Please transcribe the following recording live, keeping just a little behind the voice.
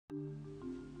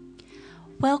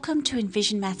Welcome to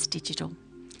enVisionMATHS Digital,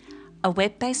 a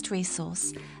web-based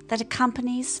resource that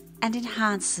accompanies and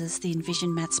enhances the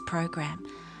enVisionMATHS program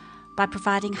by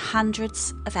providing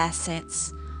hundreds of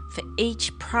assets for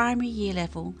each primary year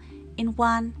level in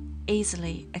one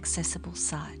easily accessible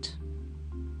site.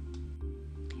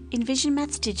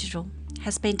 enVisionMATHS Digital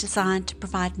has been designed to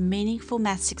provide meaningful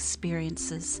maths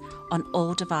experiences on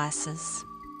all devices.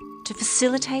 To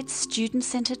facilitate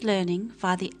student-centred learning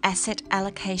via the asset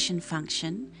allocation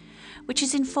function, which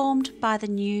is informed by the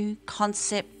new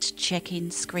concept check-in,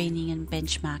 screening and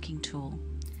benchmarking tool.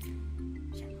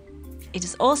 It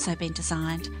has also been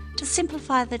designed to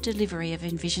simplify the delivery of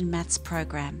enVisionMATHS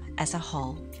program as a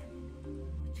whole.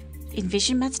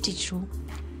 enVisionMATHS Digital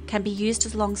can be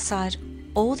used alongside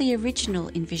all the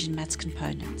original enVisionMATHS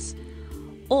components,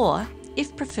 or,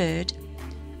 if preferred,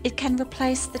 it can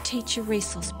replace the teacher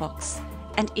resource box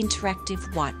and interactive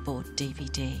whiteboard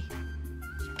DVD.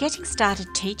 Getting started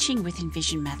teaching with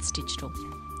enVisionMATHS Digital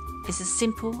is as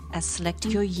simple as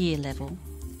selecting your year level,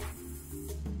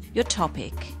 your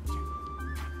topic,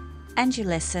 and your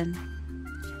lesson,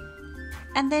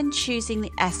 and then choosing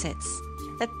the assets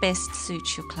that best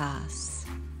suit your class.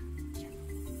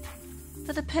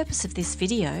 For the purpose of this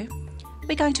video,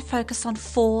 we're going to focus on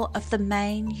 4 of the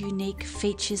main unique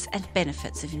features and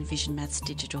benefits of enVisionMATHS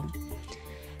Digital.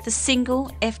 The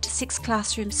single F6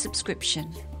 classroom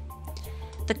subscription,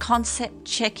 the concept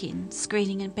check-in,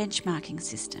 screening and benchmarking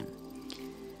system,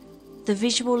 the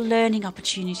visual learning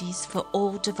opportunities for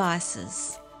all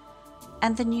devices,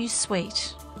 and the new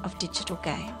suite of digital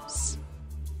games.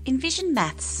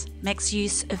 enVisionMATHS makes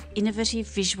use of innovative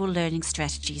visual learning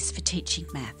strategies for teaching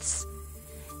maths.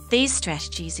 These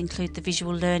strategies include the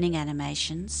visual learning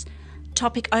animations,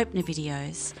 topic opener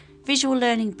videos, visual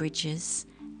learning bridges,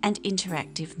 and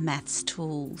interactive maths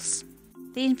tools.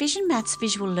 The enVisionMATHS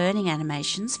visual learning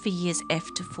animations for years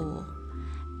F to 4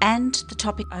 and the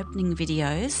topic opening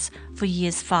videos for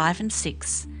years 5 and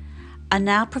 6 are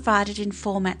now provided in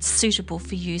formats suitable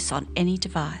for use on any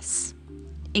device,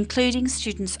 including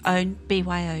students' own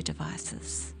BYO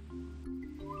devices.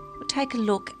 We'll take a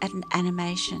look at an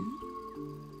animation.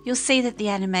 You'll see that the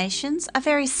animations are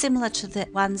very similar to the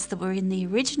ones that were in the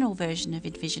original version of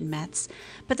enVisionMATHS,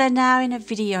 but they're now in a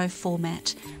video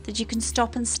format that you can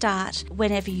stop and start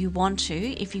whenever you want to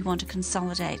if you want to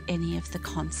consolidate any of the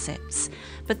concepts.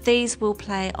 But these will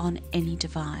play on any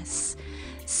device.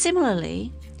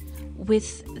 Similarly,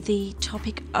 with the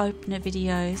topic opener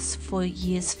videos for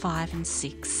years 5 and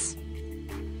 6.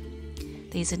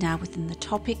 These are now within the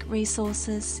topic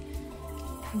resources,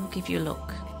 and we'll give you a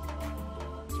look.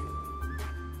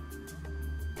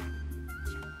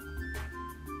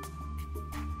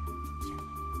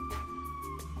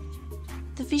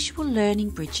 The visual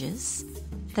learning bridges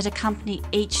that accompany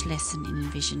each lesson in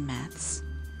enVisionMATHS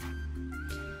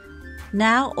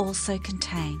now also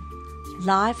contain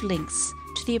live links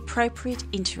to the appropriate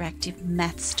interactive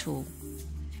maths tool.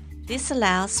 This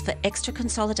allows for extra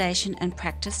consolidation and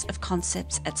practice of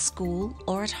concepts at school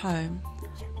or at home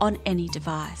on any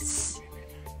device.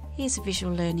 Here's a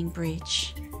visual learning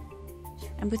bridge,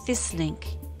 and with this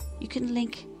link you can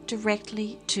link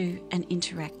directly to an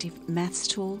interactive maths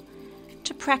tool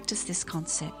to practice this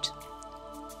concept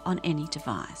on any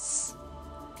device.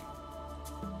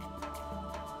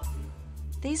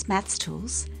 These maths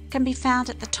tools can be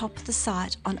found at the top of the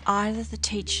site on either the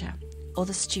teacher or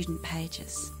the student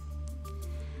pages,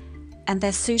 and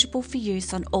they're suitable for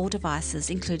use on all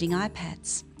devices, including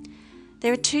iPads.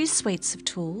 There are 2 suites of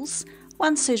tools,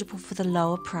 one suitable for the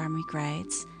lower primary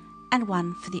grades and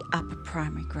one for the upper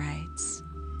primary grades.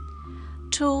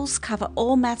 Tools cover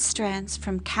all maths strands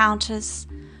from counters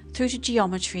through to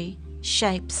geometry,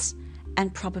 shapes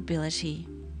and probability.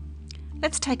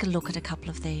 Let's take a look at a couple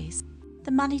of these.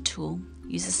 The money tool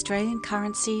uses Australian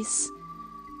currencies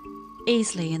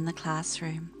easily in the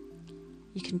classroom.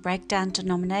 You can break down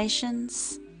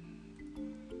denominations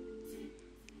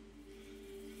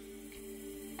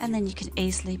and then you can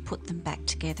easily put them back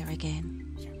together again.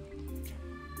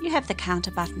 You have the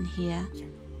counter button here,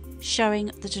 showing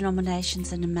the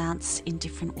denominations and amounts in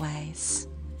different ways.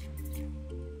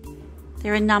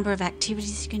 There are a number of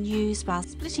activities you can use while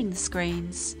splitting the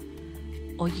screens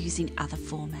or using other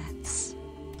formats.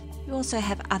 You also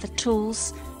have other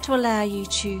tools to allow you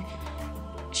to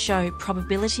show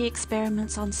probability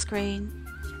experiments on screen,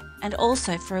 and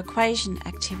also for equation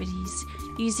activities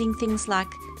using things like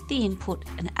the input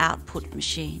and output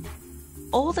machine.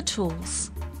 All the tools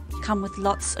come with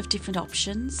lots of different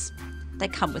options. They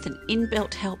come with an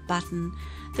inbuilt help button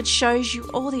that shows you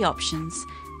all the options.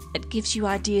 It gives you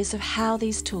ideas of how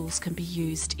these tools can be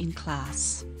used in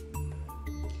class.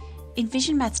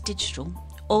 EnVisionMATHS Digital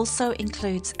also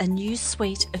includes a new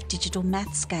suite of digital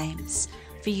maths games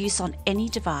for use on any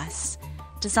device,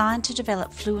 designed to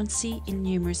develop fluency in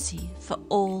numeracy for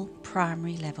all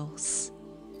primary levels.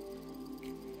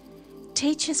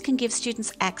 Teachers can give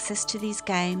students access to these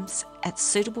games at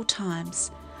suitable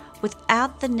times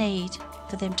without the need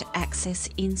for them to access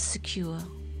insecure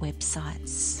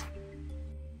websites.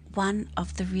 One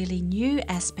of the really new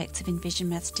aspects of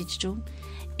EnVisionMATHS Digital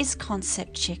is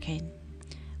Concept Check-In,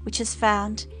 which is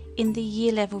found in the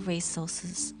year level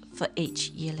resources for each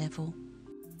year level.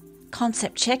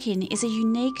 Concept Check-In is a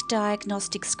unique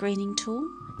diagnostic screening tool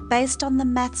based on the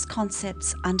maths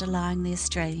concepts underlying the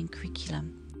Australian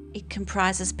curriculum. It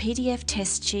comprises PDF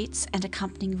test sheets and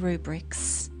accompanying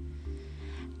rubrics,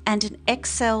 and an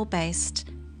Excel-based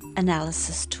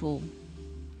analysis tool.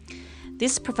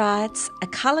 This provides a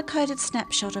colour-coded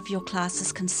snapshot of your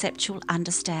class's conceptual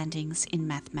understandings in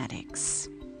mathematics.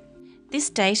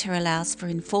 This data allows for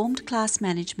informed class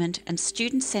management and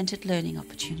student-centred learning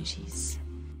opportunities.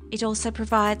 It also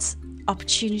provides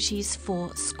opportunities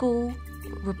for school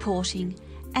reporting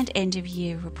and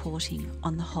end-of-year reporting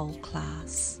on the whole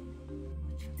class.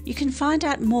 You can find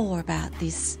out more about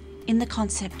this in the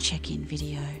Concept Check-In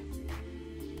video.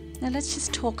 Now let's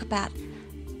just talk about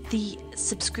the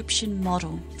subscription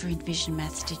model for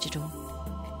EnVisionMATHS Digital.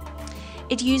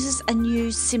 It uses a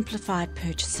new simplified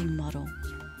purchasing model.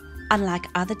 Unlike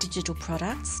other digital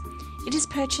products, it is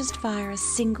purchased via a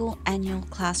single annual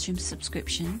classroom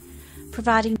subscription,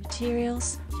 providing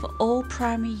materials for all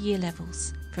primary year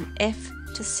levels from F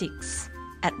to 6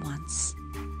 at once.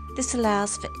 This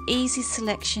allows for easy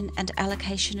selection and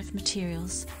allocation of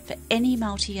materials for any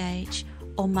multi-age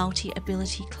or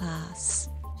multi-ability class.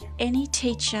 Any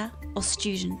teacher or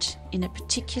student in a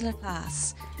particular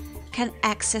class can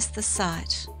access the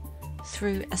site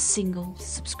through a single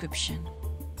subscription.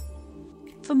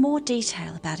 For more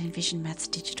detail about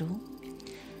EnVisionMATHS Digital,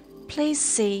 please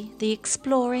see the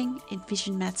Exploring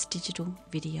EnVisionMATHS Digital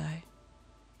video.